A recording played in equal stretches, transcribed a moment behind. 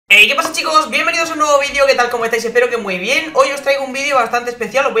Hey, ¿qué pasa, chicos? Bienvenidos a un nuevo vídeo. ¿Qué tal? ¿Cómo estáis? Espero que muy bien. Hoy os traigo un vídeo bastante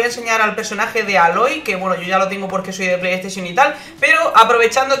especial. Os voy a enseñar al personaje de Aloy, que bueno, yo ya lo tengo porque soy de PlayStation y tal, pero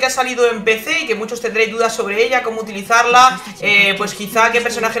aprovechando que ha salido en PC y que muchos tendréis dudas sobre ella, cómo utilizarla, pues quizá qué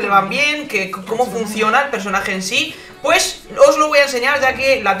personaje le van bien, cómo funciona el personaje en sí, pues os lo voy a enseñar, ya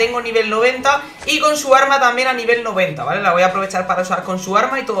que la tengo a nivel 90 y con su arma también a nivel 90, ¿vale? La voy a aprovechar para usar con su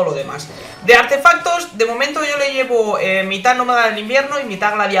arma y todo lo demás. De artefactos, de momento yo le llevo mitad nómada del invierno y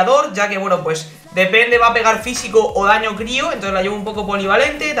mitad gladiador, ya que bueno, pues depende, va a pegar físico o daño crío, entonces la llevo un poco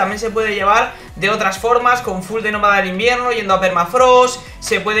polivalente. También se puede llevar de otras formas, con full de nómada del invierno, yendo a permafrost.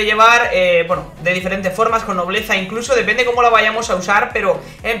 Se puede llevar, bueno, de diferentes formas, con nobleza incluso, depende cómo la vayamos a usar. Pero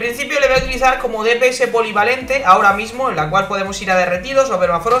en principio le voy a utilizar como DPS polivalente ahora mismo, en la cual podemos ir a derretidos o a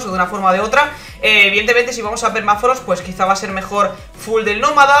permafrost o de una forma o de otra. Evidentemente si vamos a permafrost, pues quizá va a ser mejor full del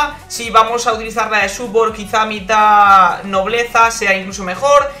nómada. Si vamos a utilizarla de support, quizá mitad nobleza sea incluso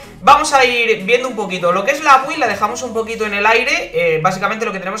mejor. Vamos a ir viendo un poquito. Lo que es la build la dejamos un poquito en el aire. Básicamente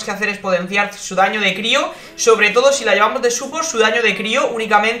lo que tenemos que hacer es potenciar su daño de crío, sobre todo si la llevamos de support, su daño de crío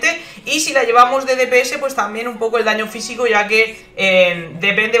únicamente. Y si la llevamos de DPS, pues también un poco el daño físico, ya que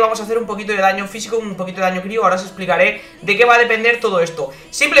depende, vamos a hacer un poquito de daño físico, un poquito de daño crío. Ahora os explicaré de qué va a depender todo esto.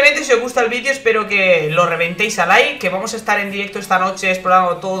 Simplemente, si os gusta el vídeo, espero que lo reventéis a like, que vamos a estar en directo esta noche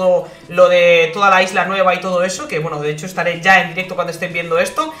explorando todo lo de toda la isla nueva y todo eso, que bueno, de hecho estaré ya en directo cuando estén viendo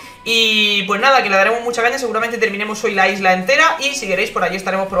esto. Y pues nada, que le daremos mucha caña, seguramente terminemos hoy la isla entera y si queréis por allí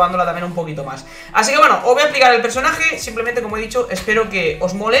estaremos probándola también un poquito más. Así que bueno, os voy a explicar el personaje, simplemente como he dicho, espero que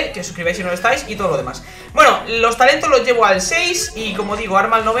os mole, que os suscribáis si no lo estáis y todo lo demás. Bueno, los talentos los llevo al 6 y como digo,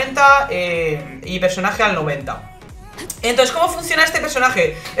 arma al 90 y personaje al 90. Entonces, ¿cómo funciona este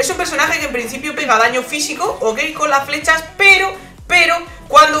personaje? Es un personaje que en principio pega daño físico, ok, con las flechas, pero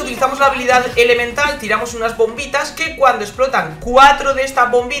cuando utilizamos la habilidad elemental tiramos unas bombitas que cuando explotan 4 de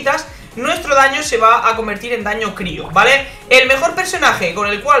estas bombitas, nuestro daño se va a convertir en daño crío, ¿vale? El mejor personaje con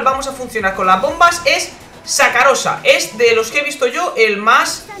el cual vamos a funcionar con las bombas es Sakarosa. Es de los que he visto yo el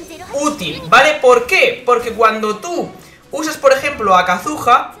más útil, ¿vale? ¿Por qué? Porque cuando tú usas, por ejemplo, a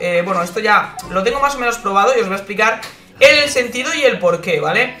Kazuha, bueno, esto ya lo tengo más o menos probado y os voy a explicar el sentido y el porqué,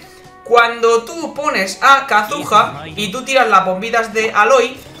 ¿vale? Cuando tú pones a Kazuha y tú tiras las bombitas de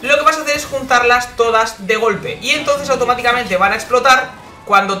Aloy, lo que vas a hacer es juntarlas todas de golpe y entonces automáticamente van a explotar.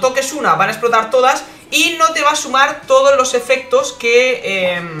 Cuando toques una van a explotar todas y no te va a sumar todos los efectos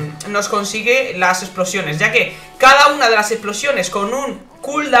que nos consigue las explosiones, ya que cada una de las explosiones con un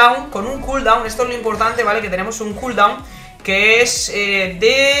cooldown, esto es lo importante, ¿vale? Que tenemos un cooldown que es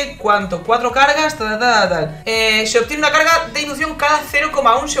de, ¿cuánto? 4 cargas, se obtiene una carga de inducción cada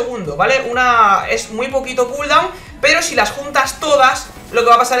 0,1 segundo, ¿vale? Es muy poquito cooldown, pero si las juntas todas, lo que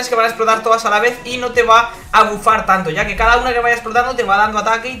va a pasar es que van a explotar todas a la vez y no te va a bufar tanto, ya que cada una que vaya explotando te va dando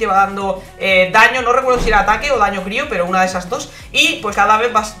ataque y te va dando daño, no recuerdo si era ataque o daño crío, pero una de esas dos, y pues cada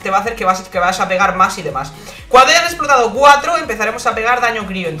vez te va a hacer que vas a pegar más y demás. Cuando hayan explotado 4 empezaremos a pegar daño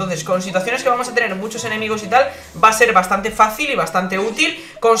crío, entonces con situaciones que vamos a tener muchos enemigos y tal, va a ser bastante fácil y bastante útil.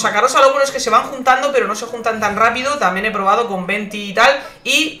 Con Sakarosa lo bueno es que se van juntando, pero no se juntan tan rápido. También he probado con Venti y tal,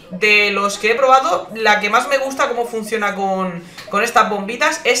 y de los que he probado, la que más me gusta cómo funciona con estas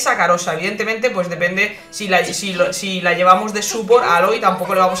bombitas es Sakarosa. Evidentemente pues depende si la llevamos de support a Aloy,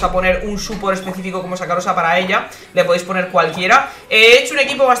 tampoco le vamos a poner un support específico como Sakarosa para ella, le podéis poner cualquiera. He hecho un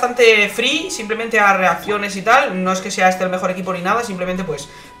equipo bastante free, simplemente a reacciones y tal, no es que sea este el mejor equipo ni nada, simplemente pues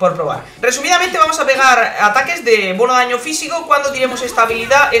por probar. Resumidamente vamos a pegar ataques de bono daño físico. Cuando tiremos esta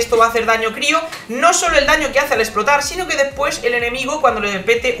habilidad, esto va a hacer daño crío, no solo el daño que hace al explotar, sino que después el enemigo, cuando le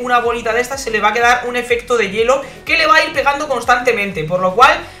pete una bolita de estas, se le va a quedar un efecto de hielo que le va a ir pegando constantemente, por lo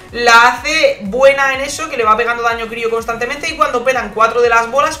cual la hace buena en eso, que le va pegando daño crío constantemente. Y cuando petan 4 de las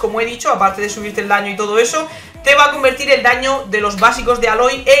bolas, como he dicho, aparte de subirte el daño y todo eso, te va a convertir el daño de los básicos de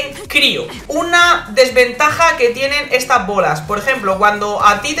Aloy en crío. Una desventaja que tienen estas bolas, por ejemplo, cuando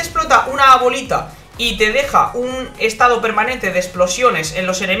a ti te explota una bolita y te deja un estado permanente de explosiones en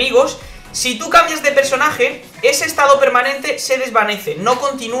los enemigos, si tú cambias de personaje, ese estado permanente se desvanece, no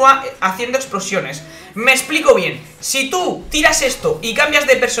continúa haciendo explosiones. Me explico bien, si tú tiras esto y cambias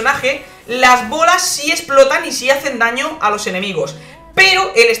de personaje, las bolas sí explotan y sí hacen daño a los enemigos,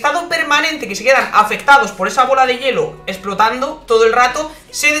 pero el estado permanente, que se quedan afectados por esa bola de hielo explotando todo el rato,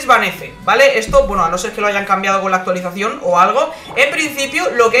 se desvanece, ¿vale? Esto, bueno, a no ser que lo hayan cambiado con la actualización o algo, en principio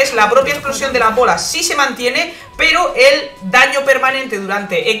lo que es la propia explosión de las bolas sí se mantiene, pero el daño permanente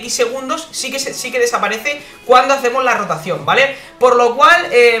durante X segundos sí que desaparece cuando hacemos la rotación, ¿vale? Por lo cual,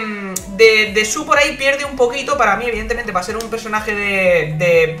 de su por ahí pierde un poquito. Para mí, evidentemente, va a ser un personaje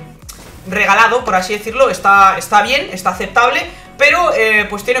de regalado, por así decirlo, está bien, está aceptable, pero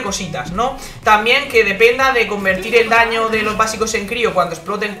pues tiene cositas, ¿no? También que dependa de convertir el daño de los básicos en crío cuando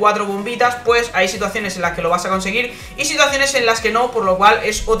exploten 4 bombitas, pues hay situaciones en las que lo vas a conseguir y situaciones en las que no, por lo cual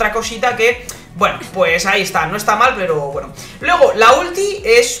es otra cosita que, bueno, pues ahí está, no está mal, pero bueno. Luego, la ulti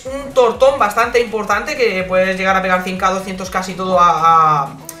es un tortón bastante importante que puedes llegar a pegar 5K, 200 casi todo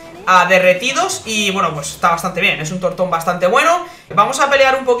a derretidos y bueno, pues está bastante bien, es un tortón bastante bueno. Vamos a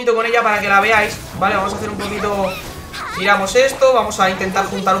pelear un poquito con ella para que la veáis, ¿vale? Vamos a hacer un poquito... Tiramos esto, vamos a intentar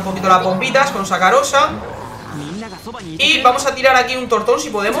juntar un poquito las bombitas con Sacarosa. Y vamos a tirar aquí un tortón si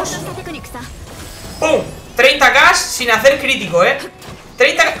podemos. ¡Pum! 30k sin hacer crítico,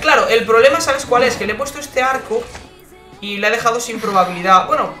 30k, claro, el problema, ¿sabes cuál es? Que le he puesto este arco y le he dejado sin probabilidad.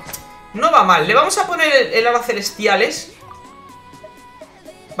 Bueno, no va mal, le vamos a poner el ala celestiales.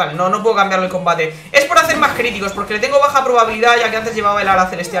 Vale, no puedo cambiarle el combate. Es por hacer más críticos, porque le tengo baja probabilidad, ya que antes llevaba el ala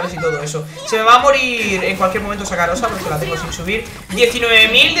celestiales y todo eso. Se me va a morir en cualquier momento Sacarosa, porque la tengo sin subir.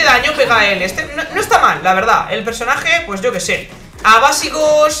 19.000 de daño pega él. Este no está mal, la verdad. El personaje, pues yo qué sé. A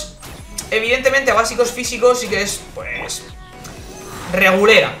básicos, evidentemente a básicos físicos sí que es, pues,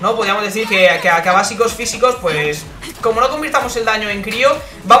 regulera, ¿no? Podríamos decir que a básicos físicos, pues, como no convirtamos el daño en crío,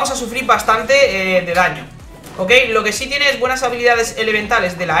 vamos a sufrir bastante de daño. ¿Ok? Lo que sí tiene es buenas habilidades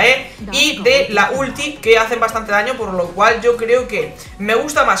elementales de la E y de la ulti, que hacen bastante daño, por lo cual yo creo que me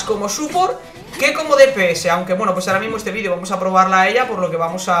gusta más como support que como DPS. Aunque bueno, pues ahora mismo este vídeo vamos a probarla a ella, por lo que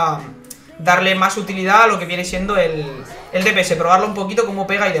vamos a darle más utilidad a lo que viene siendo el DPS, probarlo un poquito cómo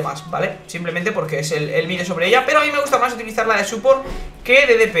pega y demás, ¿vale? Simplemente porque es el vídeo sobre ella, pero a mí me gusta más utilizarla de support que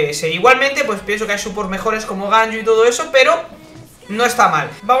de DPS. Igualmente, pues pienso que hay support mejores como Ganju y todo eso, pero no está mal.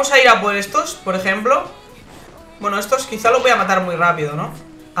 Vamos a ir a por estos, por ejemplo. Bueno, estos quizá los voy a matar muy rápido, ¿no?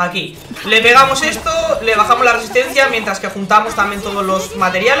 Aquí, le pegamos esto, le bajamos la resistencia, mientras que juntamos también todos los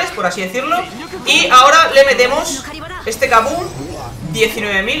materiales, por así decirlo. Y ahora le metemos este Kabum.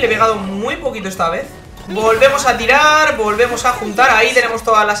 19.000, le he pegado muy poquito esta vez. Volvemos a tirar, volvemos a juntar. Ahí tenemos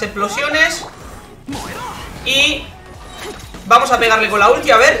todas las explosiones. Y vamos a pegarle con la ulti,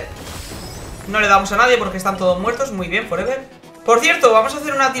 a ver. No le damos a nadie porque están todos muertos. Muy bien, forever. Por cierto, vamos a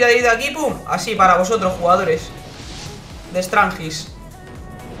hacer una tiradita aquí, pum. Así, para vosotros, jugadores de Strangis.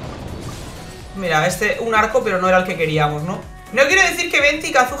 Mira, un arco, pero no era el que queríamos, ¿no? No quiero decir que Venti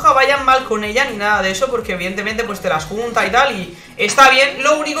y Kazuha vayan mal con ella ni nada de eso, porque evidentemente pues te las junta y tal, y está bien.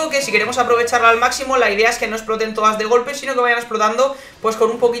 Lo único que si queremos aprovecharla al máximo, la idea es que no exploten todas de golpe, sino que vayan explotando pues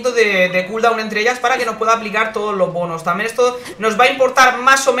con un poquito de cooldown entre ellas, para que nos pueda aplicar todos los bonos. También esto nos va a importar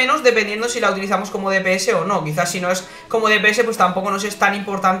más o menos dependiendo si la utilizamos como DPS o no. Quizás si no es como DPS, pues tampoco nos es tan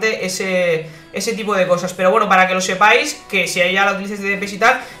importante ese tipo de cosas. Pero bueno, para que lo sepáis, que si ella la utilizáis de DPS y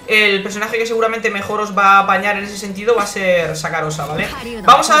tal, el personaje que seguramente mejor os va a apañar en ese sentido va a ser Sacarosa, ¿vale?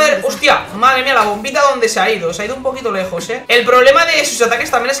 Vamos a ver, hostia, madre mía, la bombita donde se ha ido un poquito lejos, El problema de sus ataques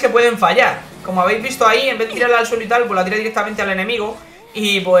también es que pueden fallar. Como habéis visto ahí, en vez de tirarla al suelo y tal, pues la tira directamente al enemigo.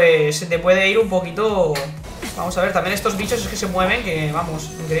 Y pues se te puede ir un poquito. Vamos a ver, también estos bichos es que se mueven, que vamos,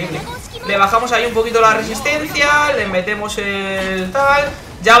 increíble. Le bajamos ahí un poquito la resistencia, le metemos el tal.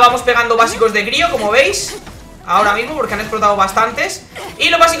 Ya vamos pegando básicos de crío, como veis, ahora mismo, porque han explotado bastantes. Y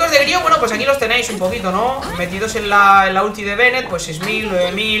los básicos de crío, bueno, pues aquí los tenéis un poquito, ¿no? Metidos en la ulti de Bennett, pues 6.000,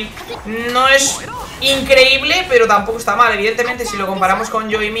 9.000. No es increíble, pero tampoco está mal. Evidentemente, si lo comparamos con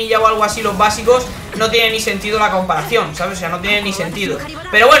Yoimiya o algo así, los básicos, no tiene ni sentido la comparación, ¿sabes? O sea, no tiene ni sentido.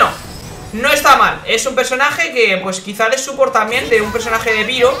 Pero bueno, no está mal. Es un personaje que, pues quizá de support también, de un personaje de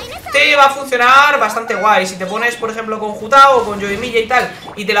Piro, te va a funcionar bastante guay. Si te pones, por ejemplo, con Jutao o con Yoimiya y tal,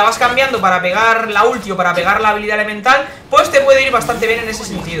 y te la vas cambiando para pegar la ulti o para pegar la habilidad elemental, pues te puede ir bastante bien en ese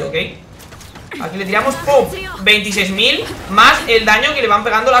sentido, ¿ok? Aquí le tiramos, ¡pum! 26.000 más el daño que le van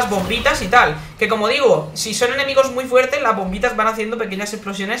pegando las bombitas y tal. Que como digo, si son enemigos muy fuertes, las bombitas van haciendo pequeñas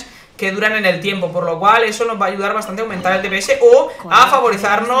explosiones que duran en el tiempo, por lo cual eso nos va a ayudar bastante a aumentar el DPS o a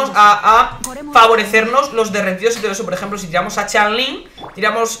favorecernos los derretidos y todo eso. Por ejemplo, si tiramos a Chanlin,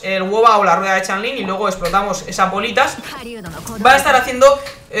 tiramos el Woba o la rueda de Chanlin y luego explotamos esas bolitas, va a estar haciendo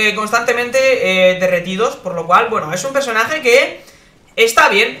constantemente derretidos, por lo cual, bueno, es un personaje que está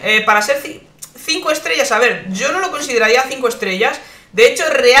bien. Para ser 5 estrellas, a ver, yo no lo consideraría 5 estrellas. De hecho,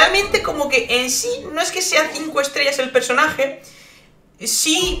 realmente como que en sí no es que sea 5 estrellas el personaje.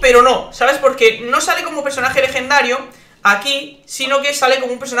 Sí, pero no, ¿sabes? Porque no sale como personaje legendario aquí, sino que sale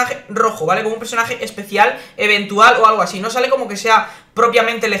como un personaje rojo, ¿vale? Como un personaje especial, eventual o algo así. No sale como que sea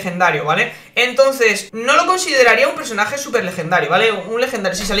propiamente legendario, ¿vale? Entonces, no lo consideraría un personaje súper legendario, ¿vale? Un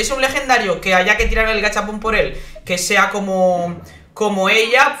legendario, si saliese un legendario que haya que tirar el gachapón por él, que sea como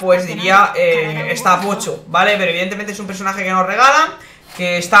ella, pues diría, está pocho, ¿vale? Pero evidentemente es un personaje que nos regalan,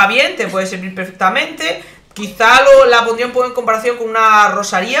 que está bien, te puede servir perfectamente. Quizá la pondría un poco en comparación con una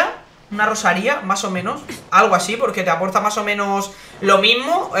rosaría. Una rosaría, más o menos, algo así, porque te aporta más o menos lo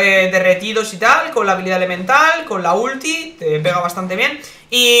mismo, derretidos y tal, con la habilidad elemental, con la ulti, te pega bastante bien.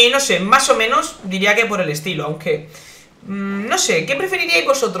 Y no sé, más o menos diría que por el estilo, aunque no sé, ¿qué preferiríais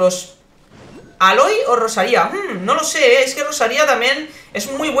vosotros? ¿Aloy o rosaría? No lo sé, es que rosaría también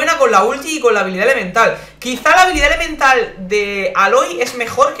es muy buena con la ulti y con la habilidad elemental. Quizá la habilidad elemental de Aloy es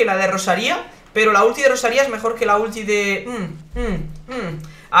mejor que la de rosaría, pero la ulti de rosaría es mejor que la ulti de...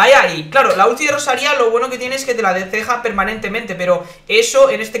 Ahí, claro, la ulti de rosaría lo bueno que tiene es que te la deja permanentemente, pero eso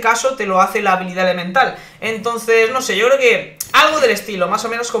en este caso te lo hace la habilidad elemental. Entonces, no sé, yo creo que algo del estilo, más o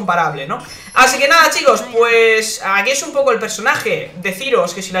menos comparable, ¿no? Así que nada, chicos, pues aquí es un poco el personaje.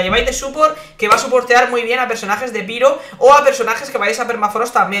 Deciros que si la lleváis de support, que va a soportear muy bien a personajes de Piro o a personajes que vayáis a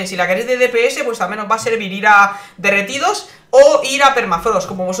Permafrost también. Si la queréis de DPS, pues también os va a servir ir a derretidos o ir a Permafrost,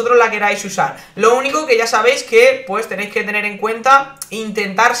 como vosotros la queráis usar. Lo único que ya sabéis que pues tenéis que tener en cuenta,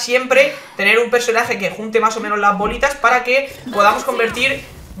 intentar siempre tener un personaje que junte más o menos las bolitas para que podamos convertir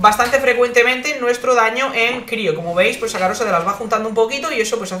bastante frecuentemente nuestro daño en crío. Como veis, pues Sacarosa te las va juntando un poquito y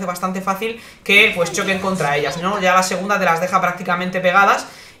eso pues hace bastante fácil que pues choquen contra ellas, ¿no? Ya la segunda te las deja prácticamente pegadas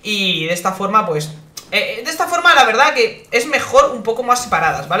y de esta forma pues... de esta forma la verdad que es mejor un poco más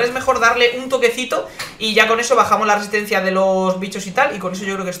separadas, ¿vale? Es mejor darle un toquecito y ya con eso bajamos la resistencia de los bichos y tal, y con eso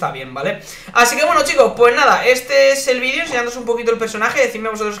yo creo que está bien, ¿vale? Así que bueno, chicos, pues nada, este es el vídeo enseñándoos un poquito el personaje. Decidme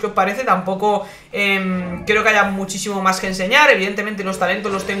vosotros qué os parece. Tampoco creo que haya muchísimo más que enseñar. Evidentemente los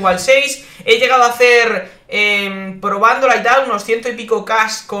talentos los tengo al 6. He llegado a hacer, probándola y tal, unos 100 y pico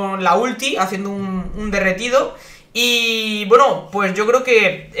Ks con la ulti, haciendo un derretido. Y bueno, pues yo creo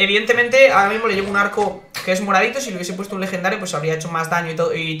que evidentemente ahora mismo le llevo un arco que es moradito. Si le hubiese puesto un legendario pues habría hecho más daño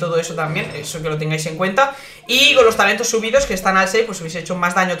y todo eso también, eso que lo tengáis en cuenta. Y con los talentos subidos que están al 6 pues hubiese hecho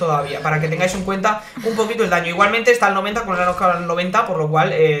más daño todavía, para que tengáis en cuenta un poquito el daño. Igualmente está al 90 con el arco al 90, por lo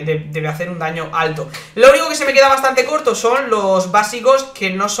cual debe hacer un daño alto. Lo único que se me queda bastante corto son los básicos que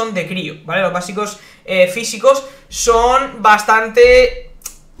no son de crío, ¿vale? Los básicos físicos son bastante...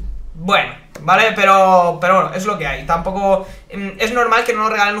 bueno, ¿vale? Pero bueno, es lo que hay. Tampoco es normal que no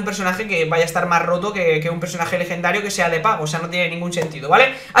nos regalen un personaje que vaya a estar más roto que un personaje legendario que sea de pago. O sea, no tiene ningún sentido,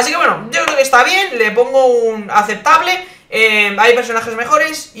 ¿vale? Así que bueno, yo creo que está bien. Le pongo un aceptable. Hay personajes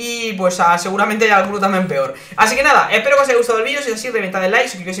mejores y pues seguramente hay alguno también peor. Así que nada, espero que os haya gustado el vídeo. Si es así, reventad el like,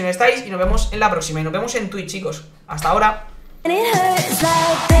 suscribiros si no estáis. Y nos vemos en la próxima. Y nos vemos en Twitch, chicos. Hasta ahora.